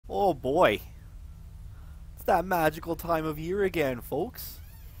Oh boy. It's that magical time of year again, folks.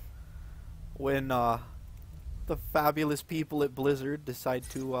 When the fabulous people at Blizzard decide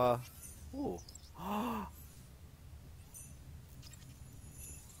to ooh.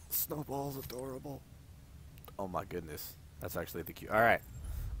 Snowball's adorable. Oh my goodness. That's actually the cute. Alright.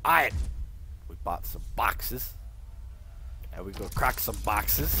 Alright. We bought some boxes. And we go crack some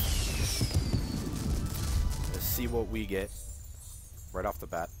boxes. Let's see what we get. Right off the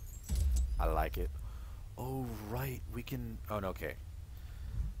bat. I like it. Oh, right. We can... Oh, no, okay.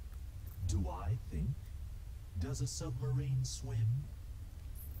 Do I think? Does a submarine swim?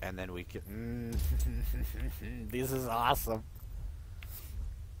 And then we can... This is awesome.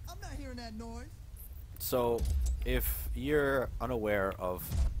 I'm not hearing that noise. So, if you're unaware of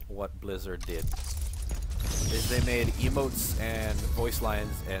what Blizzard did, is they made emotes and voice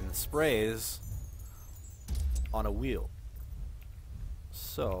lines and sprays on a wheel.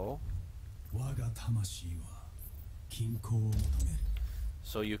 So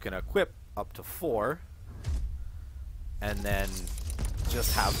you can equip up to 4 and then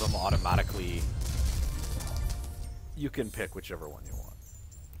just have them automatically. You can pick whichever one you want.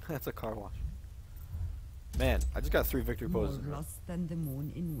 That's a car wash. Man, I just got 3 victory poses. More rust than the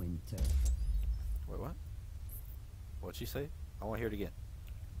moon in winter. Wait, what? What'd she say? I want to hear it again.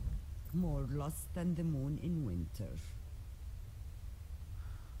 More lost than the moon in winter.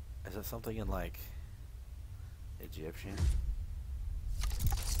 Is that something in like Egyptian?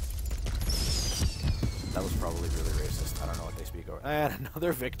 That was probably really racist. I don't know what they speak over. And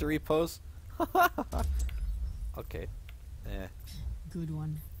another victory pose? Okay. Eh. Good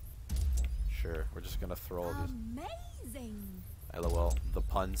one. Sure. We're just gonna throw all these. Amazing. LOL. The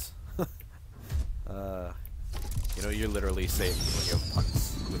puns. You know, you're literally safe when you have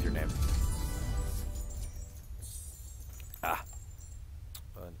puns with your name. Ah.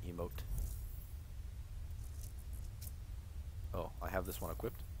 An emote. Oh, I have this one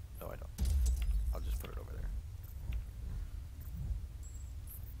equipped? No, I don't. I'll just put it over there.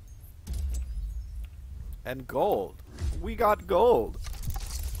 And gold. We got gold.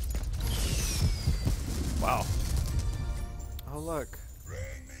 Wow. Oh, look.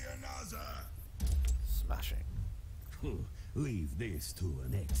 Bring me another. Smashing. Leave this to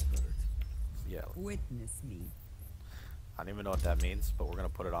an expert. Yeah. Witness me. I don't even know what that means, but we're gonna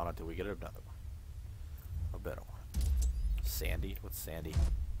put it on until we get another one. A better one. Sandy? What's Sandy?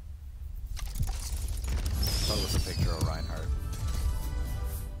 I thought it was a picture of Reinhardt.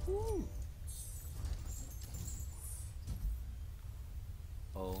 Ooh.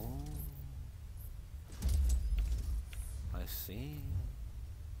 Oh. I see.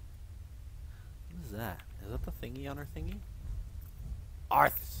 What is that? Is that the thingy on her thingy?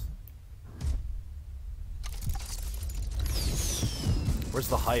 Arths! Where's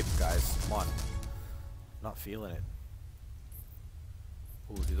the hype, guys? Come on. Not feeling it.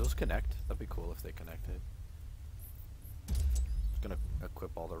 Ooh, do those connect? That'd be cool if they connected. Just gonna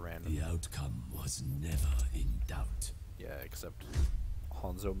equip all the random. The outcome was never in doubt. Yeah, except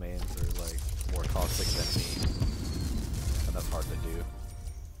Hanzo mains are like more toxic than me. And that's hard to do.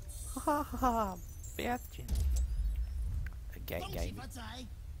 Ha ha ha! Bastion. A gang gang.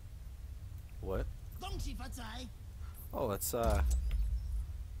 What? Oh, it's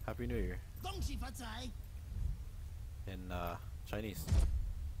Happy New Year. In Chinese.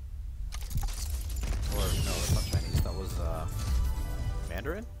 Or no, that's not Chinese. That was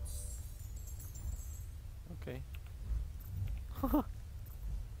Mandarin? Okay.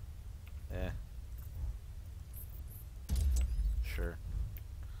 Eh. Sure.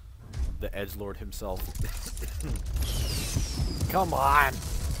 The edgelord himself. Come on!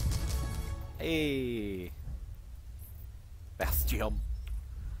 Hey! Bastion.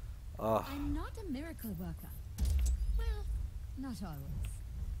 I'm not a miracle worker. Well, not always.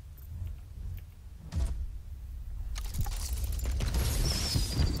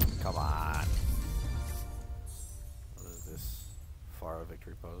 Come on. What is this? Pharah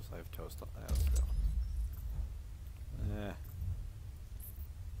victory pose. I have toast on. Let's go.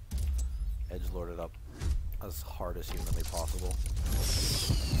 Edgelord it up as hard as humanly possible.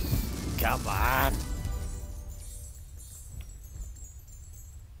 Come on!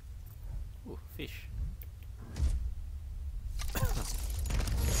 Ooh, fish.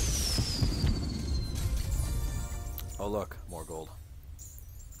 Oh look, more gold.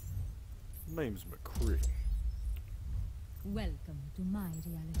 Name's McCree. Welcome to my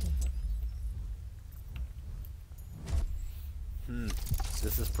reality.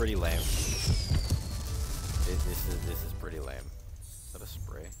 This is pretty lame. This is pretty lame. Is that a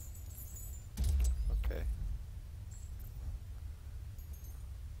spray? Okay.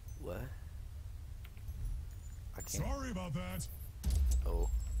 Sorry about that. Oh,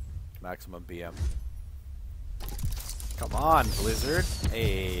 maximum BM. Come on, Blizzard.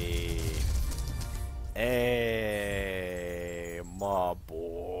 Hey. Hey, my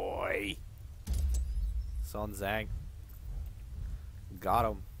boy. Son Zhang. Got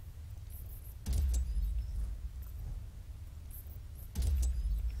him.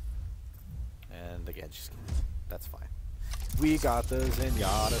 And again, she's that's fine. We got the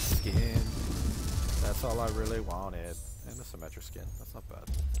Zenyatta skin. That's all I really wanted. And the Symmetra skin. That's not bad.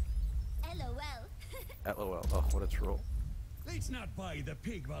 LOL. LOL. Oh, what a troll. Let's not buy the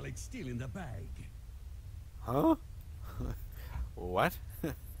pig while it's still in the bag. Huh? What?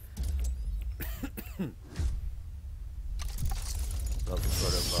 That's a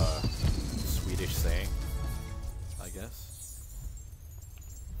sort of Swedish saying, I guess.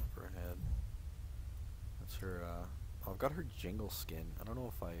 For her head. That's her. I've got her Jingle skin. I don't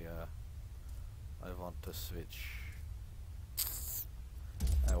know if I want to switch.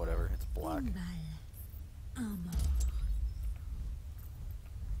 Whatever. It's black. I'm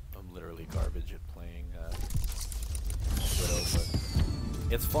literally garbage at playing Widow, but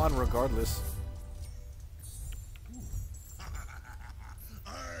it's fun regardless.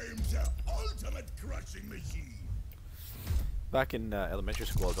 I'm the ultimate crushing machine. Back in elementary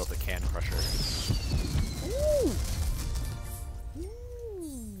school, I built a can crusher. Ooh.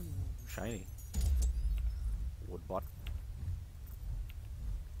 Shiny. Woodbot.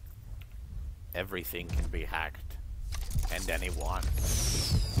 Everything can be hacked. And anyone.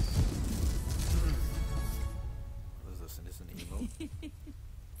 What is this? Is this an emo?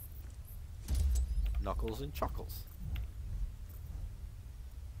 Knuckles and Chuckles.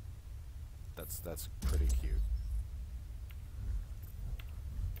 That's pretty cute.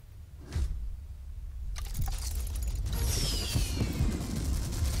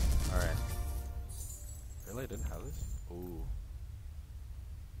 Alright. Really? I didn't have this? Ooh.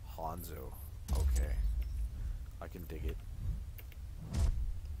 Hanzo. Okay. I can dig it.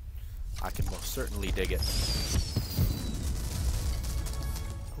 I can most certainly dig it.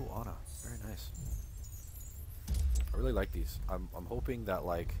 Oh, Ana. Very nice. I really like these. I'm hoping that,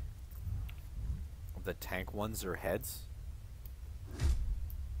 like, the tank ones are heads.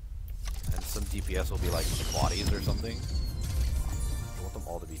 And some DPS will be, like, bodies or something. I want them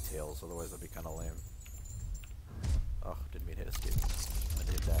all to be tails, otherwise that'd be kind of lame. Oh, didn't mean to hit escape. I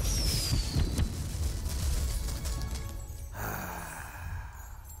did that.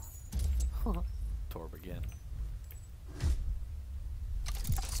 Torb again.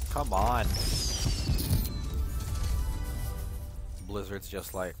 Come on. Blizzard's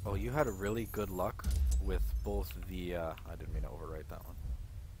just like, oh, you had a really good luck with both the, I didn't mean to overwrite that one.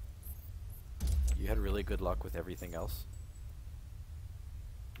 You had really good luck with everything else.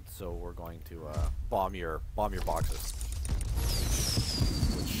 So we're going to, bomb your boxes.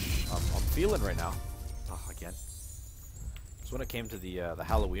 Which I'm feeling right now. Oh, again. So when it came to the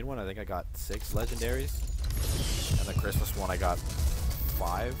Halloween one, I think I got 6 legendaries. And the Christmas one I got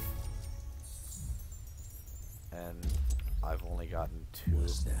 5. And I've only gotten 2.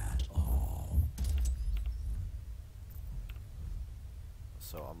 Was that all?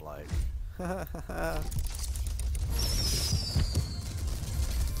 So I'm like,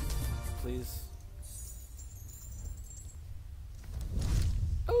 please.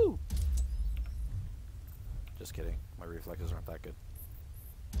 Ooh. Just kidding. My reflexes aren't that good.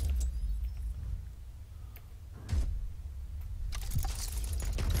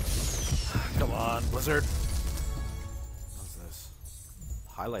 Come on, Blizzard. What's this?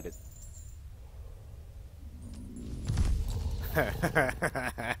 Highlighted.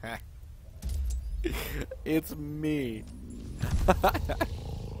 It's me.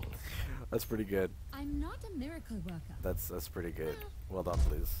 That's pretty good. I'm not a miracle worker. That's pretty good. Well done,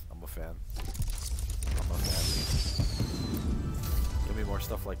 please. I'm a fan. I'm a fan. Give me more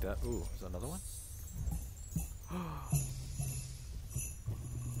stuff like that. Ooh, is that another one?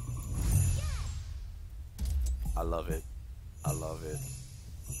 I love it. I love it.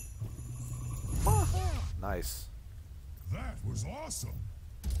 Nice. That was awesome.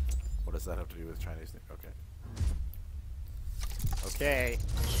 What does that have to do with Chinese? Okay. Okay.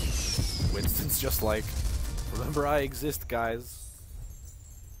 Winston's just like, remember I exist, guys.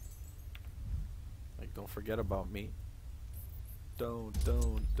 Like, don't forget about me. Don't.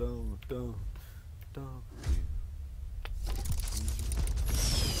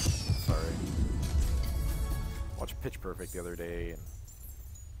 Sorry. Watched Pitch Perfect the other day, and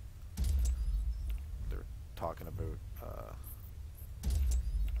they're talking about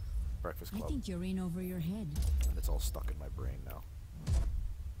Breakfast Club. I think you're in over your head. And it's all stuck in my brain now.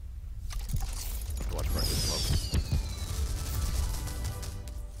 Watch Breakfast Club.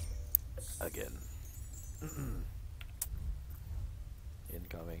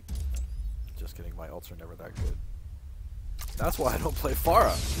 just kidding. My ults are never that good. That's why I don't play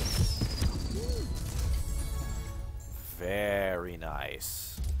Pharah. Very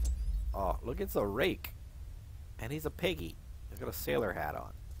nice. Oh, look, it's a rake. And he's a piggy. He's got a sailor hat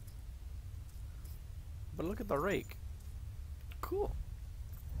on. But look at the rake. Cool.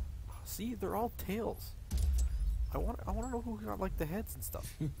 See, they're all tails. I want to know who got like the heads and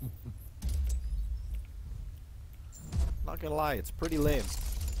stuff. Not gonna lie, it's pretty lame.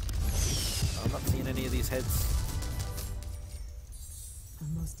 I'm not seeing any of these heads. A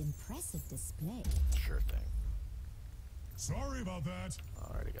most impressive display. Sure thing. Sorry about that. I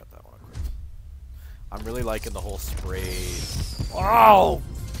already got that one equipped. I'm really liking the whole spray. Oh!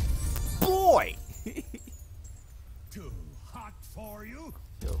 Boy! Too hot for you?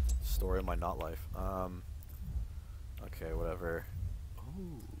 Yo, story of my not life. Okay, whatever.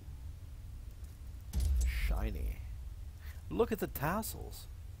 Ooh. Shiny. Look at the tassels.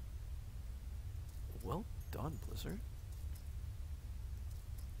 Well done, Blizzard.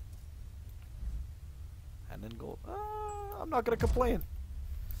 And then gold. I'm not gonna complain.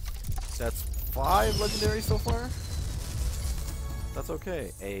 That's 5 legendaries so far. That's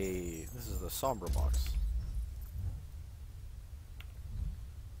okay. This is the Sombra box.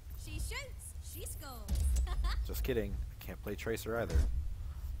 She shoots, she scores. Just kidding. I can't play Tracer either.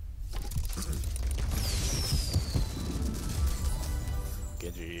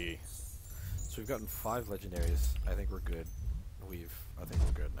 Genji. So we've gotten 5 legendaries. I think we're good. I think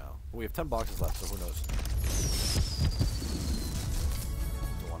we're good now. We have 10 boxes left, so who knows?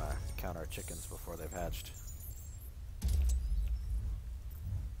 Don't want to count our chickens before they've hatched.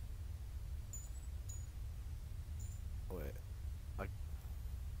 Wait.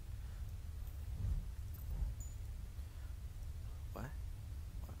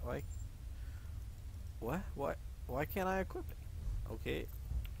 What? What? Why can't I equip it? Okay.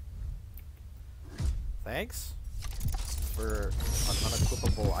 Thanks for an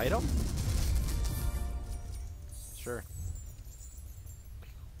unequipable item. Sure.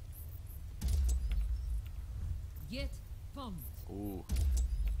 Get pumped. Ooh.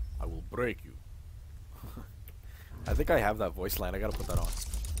 I will break you. I think I have that voice line. I gotta put that on.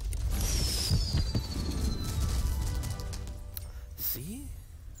 See?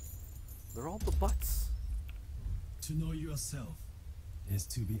 They're all the butts. To know yourself is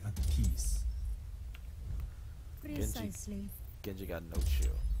to be at peace. Precisely. Genji got no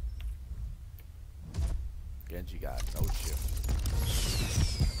chill. Genji got no chill.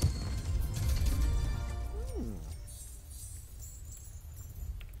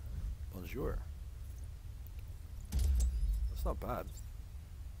 Bonjour. That's not bad.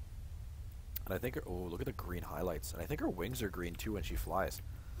 And I think oh, look at the green highlights. And I think her wings are green too when she flies.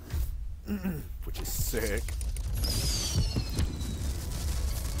 Which is sick.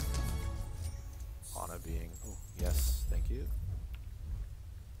 Ana being oh yes, thank you.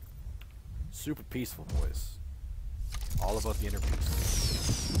 Super peaceful, boys. All about the inner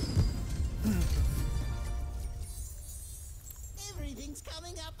peace. Everything's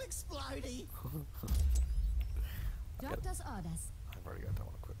coming up explodey. Doctor's orders. I've already got that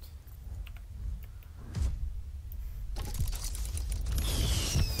one equipped.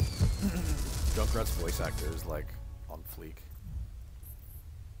 Junkrat's voice actor is like on fleek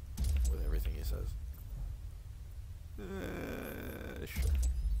with everything he says. Sure.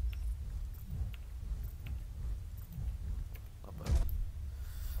 Not bad.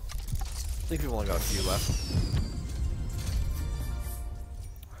 I think we've only got a few left.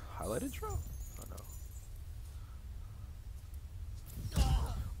 Highlight intro? Oh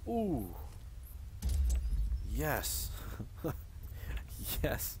no. Ooh. Yes.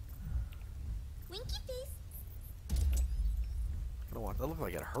 Yes. Winky face. You know what? That looked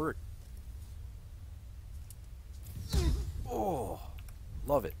like it hurt. Oh,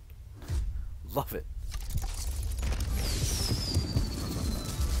 love it. Love it.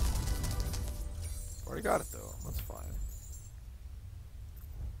 Already got it though. That's fine.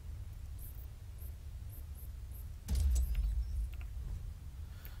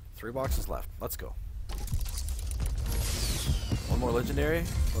 Three boxes left. Let's go. One more legendary.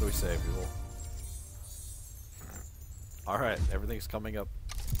 What do we say, people? Alright, everything's coming up.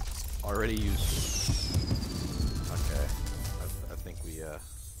 Already used. Okay. I think we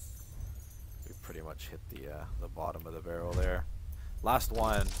pretty much hit the bottom of the barrel there. Last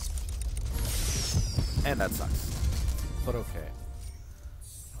one. And that sucks. But okay.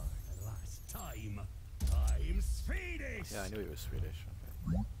 Last time. I'm Swedish. Yeah, I knew he was Swedish.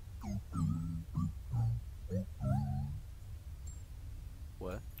 Okay.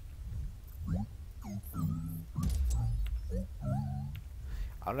 What?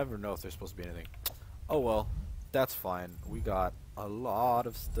 I never know if there's supposed to be anything. Oh well, that's fine. We got a lot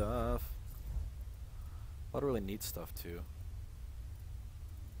of stuff. A lot of really neat stuff too.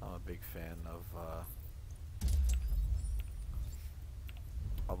 I'm a big fan of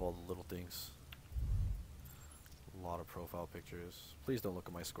all the little things. A lot of profile pictures. Please don't look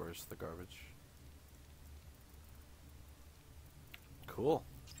at my scores, the garbage. Cool.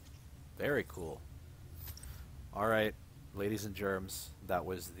 Very cool. Alright, ladies and germs, that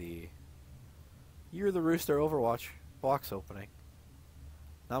was the You're the Rooster Overwatch box opening.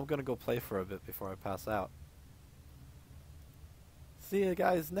 Now I'm gonna go play for a bit before I pass out. See you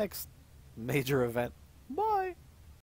guys next major event. Bye!